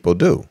other people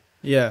do.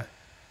 Yeah.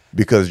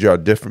 Because you're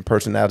different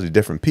personalities,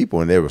 different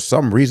people, and there was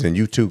some reason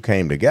you two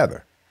came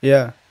together.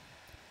 Yeah.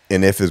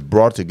 And if it's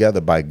brought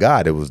together by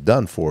God, it was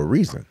done for a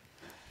reason.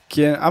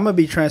 I'm going to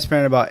be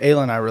transparent about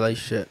Ayla and I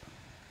relationship.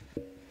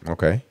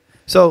 Okay.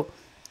 So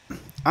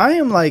I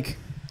am like,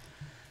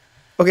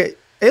 okay,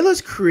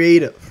 Ayla's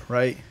creative,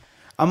 right?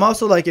 I'm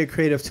also like a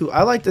creative too.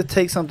 I like to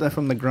take something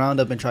from the ground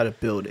up and try to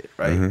build it,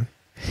 right?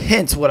 Mm-hmm.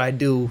 Hence what I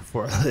do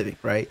for a living,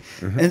 right?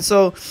 Mm-hmm. And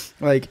so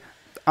like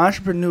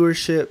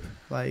entrepreneurship,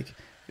 like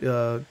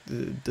the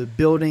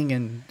building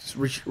and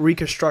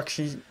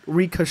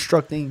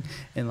reconstructing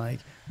and like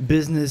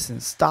business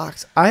and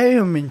stocks, I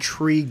am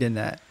intrigued in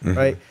that, mm-hmm.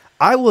 right?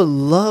 I would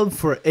love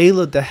for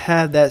Ayla to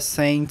have that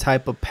same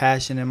type of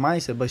passion and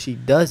mindset, but she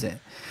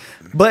doesn't.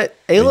 But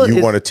And Ayla you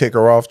is. want to tick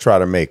her off, try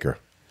to make her.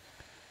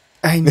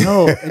 I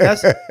know, and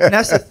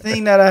that's the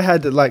thing that I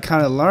had to like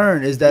kind of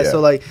learn is that Yeah.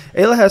 so like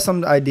Ayla has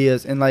some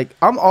ideas, and like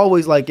I'm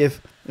always like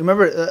if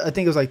remember I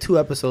think it was like 2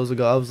 episodes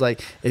ago I was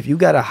like if you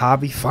got a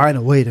hobby, find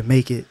a way to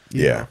make it.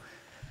 You Yeah. know?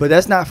 But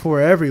that's not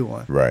for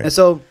everyone. Right. And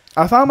so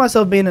I found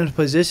myself being in a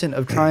position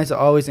of trying to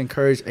always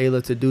encourage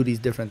Ayla to do these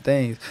different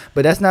things,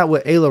 but that's not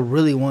what Ayla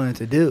really wanted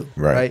to do.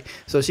 Right.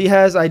 So she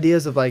has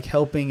ideas of like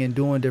helping and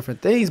doing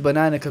different things, but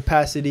not in the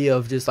capacity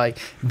of just like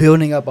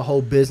building up a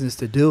whole business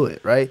to do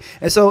it. Right.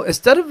 And so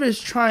instead of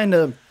just trying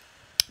to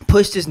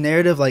push this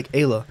narrative like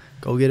Ayla,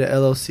 go get an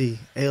LLC,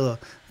 Ayla,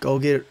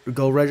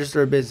 go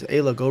register a business,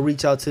 Ayla, go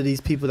reach out to these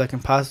people that can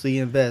possibly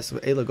invest,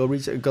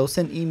 Ayla, go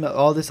send email,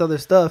 all this other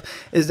stuff,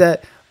 is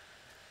that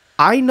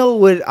I know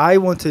what I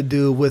want to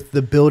do with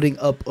the building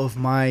up of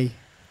my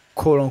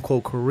quote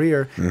unquote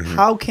career.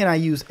 How can I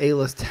use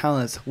Ayla's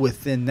talents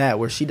within that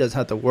where she doesn't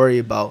have to worry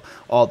about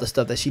all the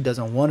stuff that she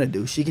doesn't want to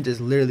do? She can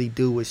just literally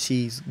do what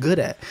she's good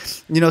at.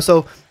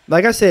 So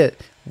like I said,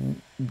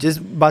 just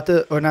about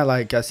to, or not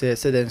like I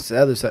said in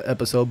the other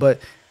episode, but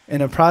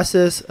in the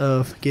process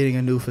of getting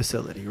a new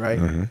facility,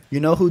 right? You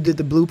know who did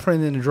the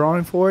blueprint and the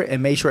drawing for it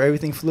and made sure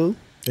everything flew?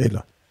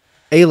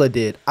 Ayla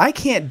did. I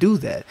can't do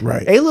that.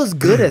 Right. Ayla's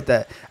good at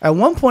that. At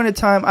one point in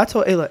time, I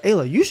told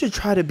Ayla, you should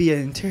try to be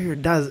an interior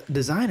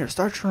designer.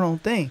 Start your own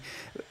thing.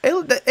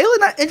 Ayla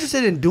not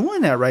interested in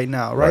doing that right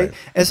now, right?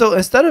 And so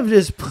instead of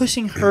just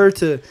pushing her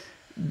to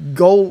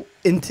go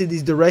into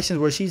these directions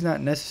where she's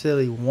not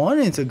necessarily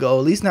wanting to go,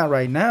 at least not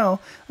right now,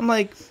 I'm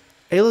like,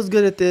 Ayla's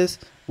good at this.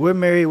 We're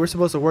married. We're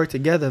supposed to work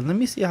together. Let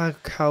me see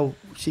how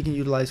she can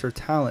utilize her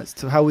talents.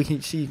 To how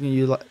she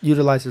can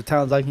utilize her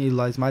talents. I can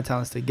utilize my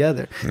talents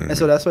together. And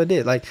so that's what I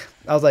did. Like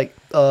I was like,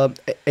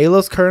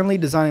 Ayla's currently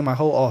designing my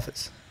whole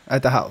office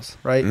at the house.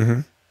 Right?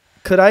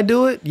 Could I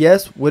do it?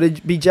 Yes. Would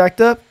it be jacked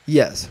up?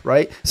 Yes.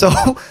 Right. So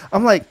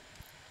I'm like,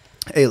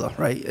 Ayla,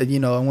 right?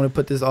 I want to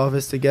put this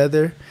office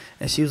together.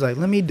 And she was like,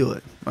 let me do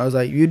it. I was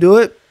like, you do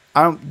it.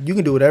 You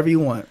can do whatever you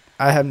want.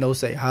 I have no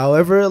say.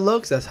 However it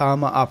looks, that's how I'm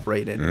going to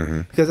operate it.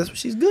 Because that's what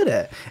she's good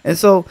at. And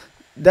so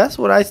that's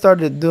what I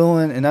started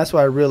doing. And that's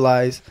why I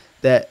realized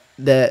that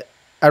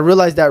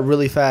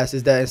really fast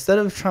is that instead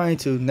of trying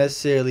to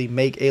necessarily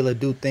make Ayla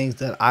do things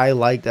that I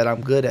like, that I'm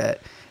good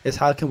at, is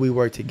how can we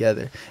work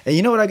together? And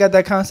you know what I got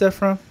that concept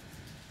from?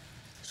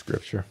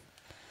 Scripture.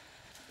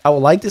 I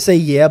would like to say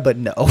yeah, but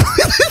no.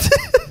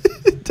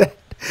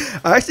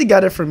 I actually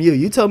got it from you.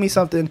 You told me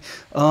something.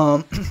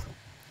 I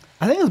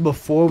think it was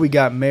before we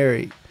got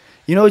married.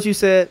 You know what you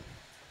said?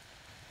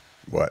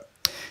 What?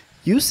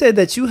 You said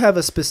that you have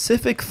a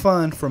specific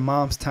fund for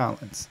mom's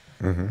talents.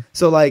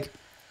 So like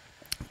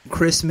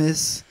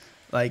Christmas,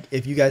 like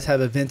if you guys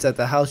have events at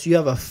the house, you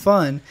have a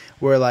fund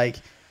where like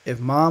if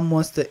mom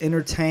wants to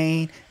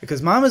entertain,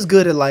 because mom is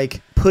good at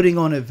like putting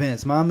on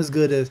events. Mom is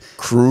good at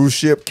Cruise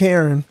ship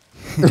Karen.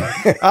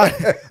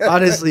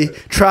 honestly,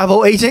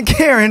 travel agent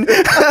Karen.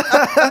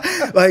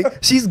 Like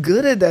she's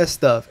good at that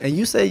stuff. And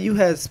you say you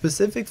had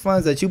specific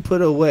funds that you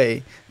put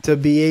away to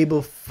be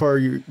able for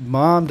your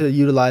mom to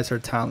utilize her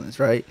talents,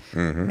 right?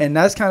 And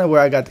that's kind of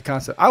where I got the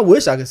concept. I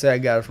wish I could say I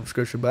got it from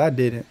scripture, but I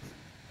didn't.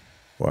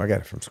 Well, I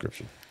got it from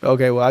scripture.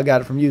 Okay, well I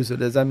got it from you, so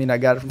does that mean I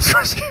got it from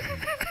scripture?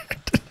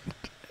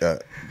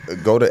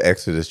 Go to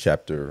Exodus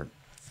chapter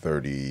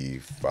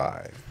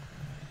 35.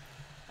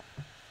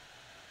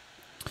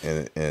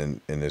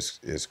 And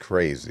it's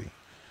crazy,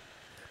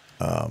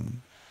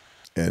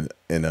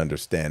 in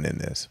understanding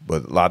this.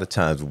 But a lot of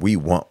times we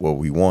want what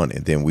we want,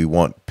 and then we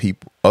want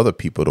other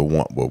people to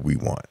want what we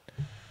want.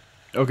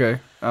 Okay,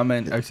 I'm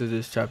in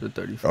Exodus chapter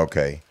 35.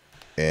 Okay,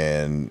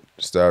 and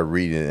start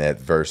reading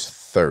at verse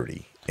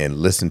 30 and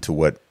listen to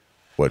what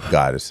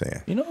God is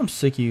saying. You know I'm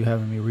sick of you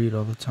having me read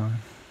all the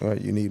time. Well,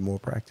 you need more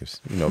practice,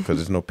 because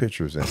there's no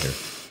pictures in here.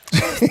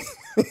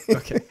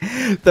 Okay,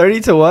 30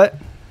 to what?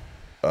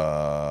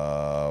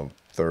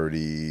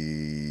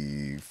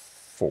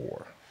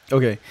 34.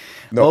 Okay.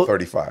 No,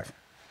 35.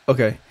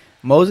 Okay.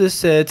 Moses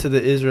said to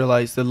the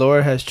Israelites, the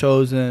Lord has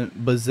chosen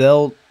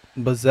Bezalel,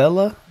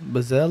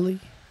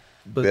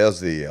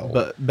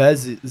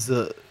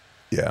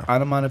 Yeah.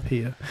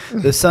 onomatopoeia,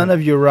 the son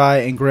of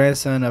Uriah and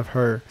grandson of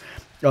Hur,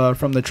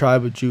 from the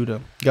tribe of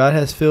Judah. God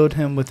has filled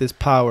him with his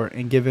power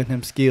and given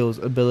him skills,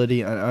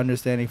 ability, and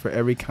understanding for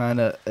every kind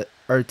of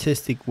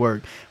artistic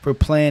work, for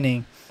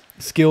planning,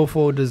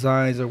 skillful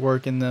designs of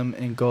working them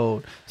in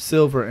gold,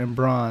 silver, and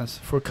bronze,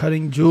 for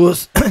cutting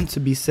jewels to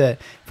be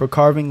set, for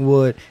carving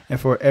wood,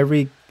 and for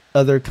every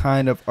other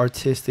kind of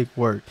artistic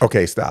work.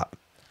 Okay, stop.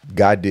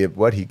 God did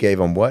what? He gave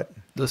him what?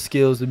 The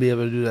skills to be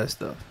able to do that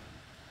stuff.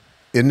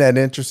 Isn't that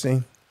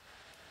interesting?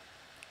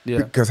 Yeah.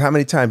 Because how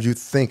many times you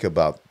think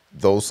about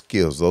those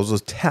skills, those are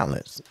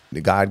talents.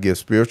 God gives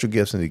spiritual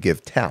gifts and he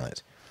gives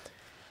talents.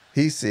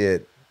 He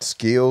said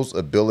skills,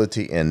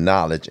 ability, and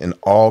knowledge in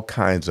all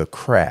kinds of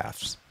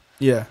crafts.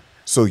 Yeah.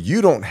 So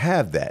you don't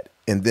have that.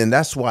 And then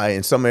that's why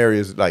in some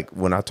areas, like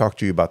when I talked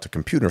to you about the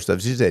computer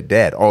stuff, she said,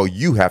 Dad, all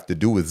you have to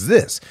do is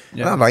this.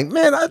 Yeah. And I'm like,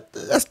 man,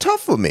 that's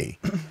tough for me,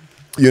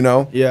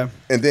 Yeah.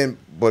 And then,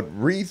 but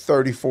read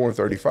 34 and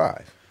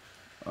 35.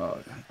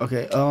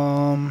 Okay.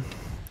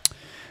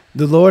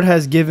 The Lord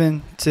has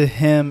given to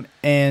him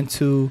and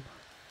to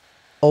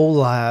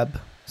Olab,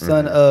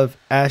 son of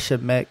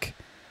Ashamech,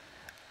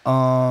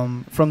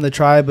 from the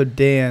tribe of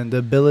Dan, the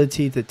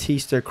ability to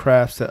teach their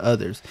crafts to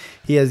others.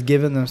 He has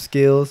given them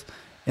skills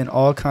in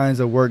all kinds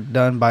of work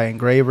done by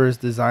engravers,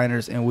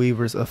 designers, and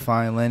weavers of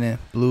fine linen,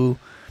 blue,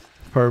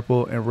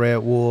 purple, and red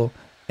wool,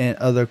 and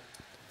other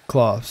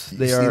cloths.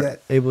 They are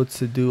able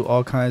to do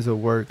all kinds of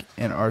work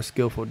and are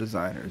skillful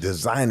designers.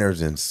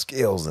 Designers and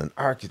skills and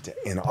architect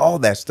and all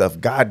that stuff.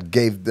 God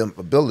gave them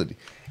ability.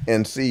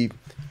 And see,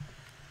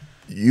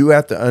 you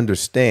have to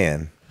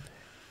understand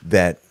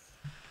that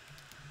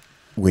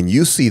when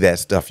you see that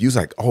stuff, you're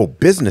like, oh,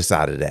 business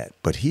out of that.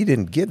 But he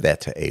didn't give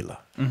that to Ayla.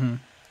 Mm-hmm.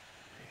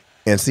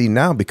 And see,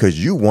 now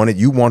because you want it,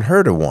 you want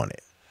her to want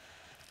it.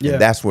 Yeah.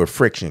 And that's where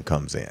friction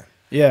comes in.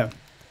 Yeah.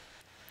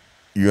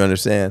 You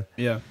understand?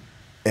 Yeah.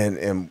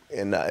 And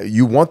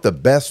you want the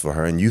best for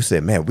her, and you say,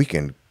 man, we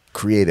can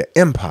create an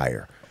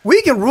empire.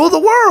 We can rule the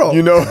world.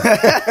 You know?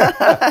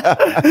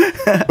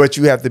 But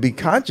you have to be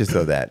conscious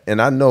of that.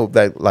 And I know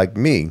that, like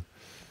me,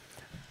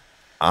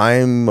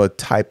 I'm a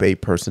type A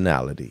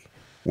personality.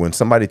 When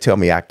somebody tell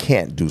me I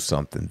can't do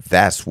something,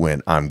 that's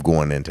when I'm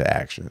going into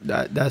action.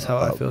 That's how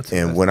I feel too.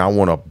 And when I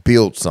want to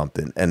build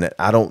something, and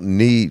I don't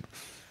need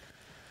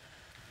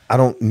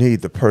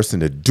the person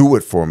to do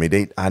it for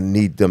me. I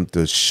need them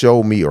to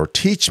show me or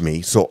teach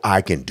me so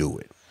I can do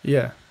it.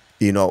 Yeah.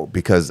 You know,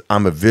 because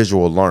I'm a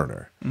visual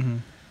learner. Mm-hmm.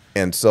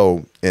 And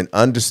so in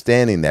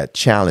understanding that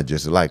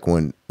challenges, like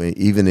when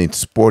even in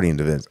sporting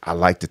events, I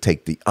like to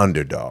take the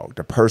underdog,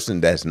 the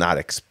person that's not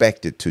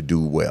expected to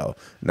do well,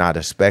 not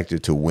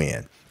expected to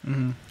win,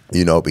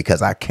 you know,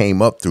 because I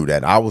came up through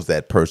that. I was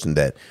that person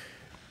that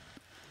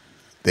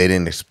they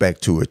didn't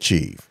expect to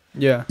achieve,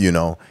 you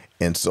know,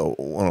 and so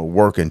I want to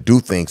work and do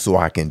things so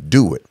I can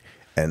do it.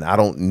 And I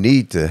don't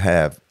need to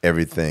have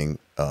everything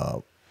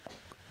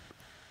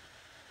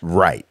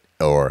right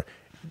or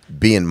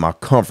be in my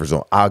comfort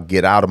zone. I'll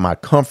get out of my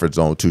comfort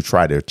zone to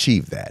try to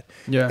achieve that.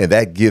 Yeah. And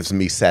that gives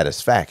me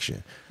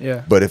satisfaction.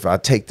 Yeah. But if I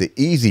take the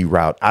easy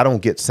route, I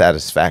don't get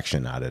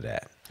satisfaction out of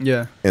that.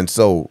 Yeah. And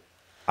so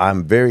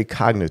I'm very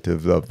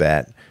cognitive of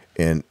that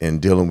in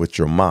dealing with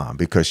your mom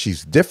because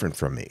she's different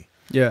from me.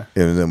 Yeah.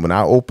 And then when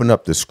I open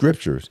up the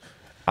scriptures,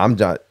 I'm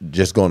not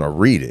just going to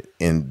read it.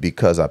 And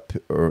because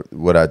the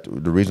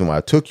reason why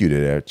I took you to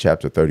there,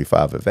 chapter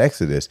 35 of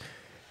Exodus,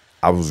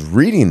 I was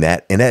reading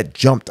that and that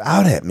jumped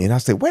out at me. And I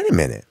said, wait a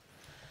minute.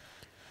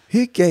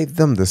 He gave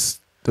them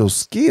those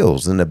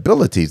skills and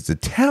abilities, the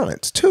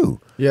talents too.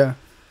 Yeah.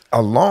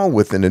 Along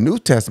with in the New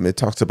Testament, it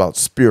talks about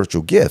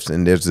spiritual gifts.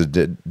 And there's a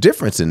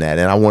difference in that.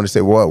 And I want to say,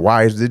 well,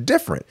 why is it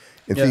different?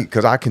 And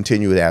because I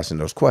continue asking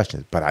those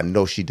questions, but I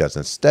know she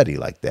doesn't study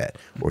like that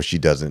or she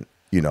doesn't,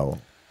 you know.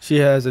 She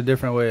has a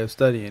different way of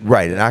studying.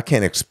 Right. And I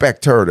can't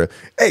expect her to,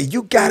 hey,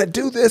 you got to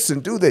do this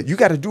and do that. You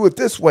got to do it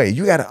this way.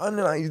 You got to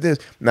underline this.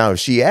 Now, if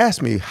she asked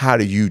me, how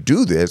do you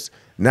do this?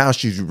 Now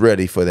she's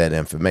ready for that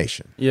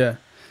information. Yeah.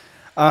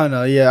 I don't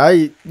know.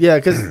 Yeah.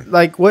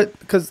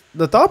 Because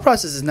the thought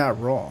process is not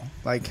wrong.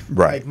 Like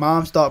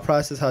mom's thought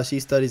process, how she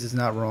studies is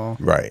not wrong.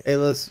 Right.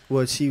 Ayla's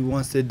what she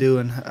wants to do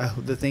and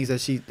the things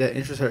that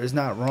interest her is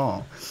not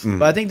wrong.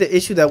 But I think the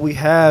issue that we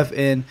have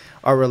in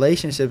our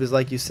relationship is,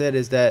 like you said,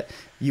 is that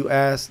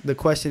the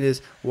question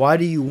is, why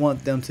do you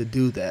want them to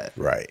do that?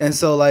 Right. And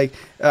so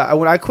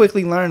when I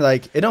quickly learned,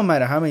 like, it don't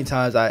matter how many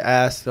times I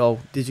asked, oh,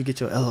 did you get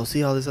your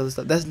LLC, all this other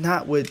stuff? That's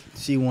not what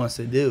she wants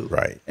to do.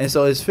 Right. And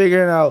so it's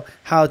figuring out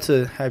how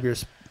to have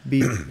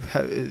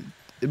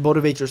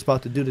motivate your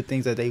spouse to do the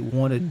things that they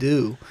want to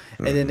do.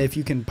 And then if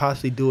you can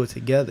possibly do it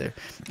together.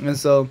 And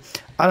so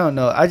I don't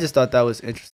know. I just thought that was interesting.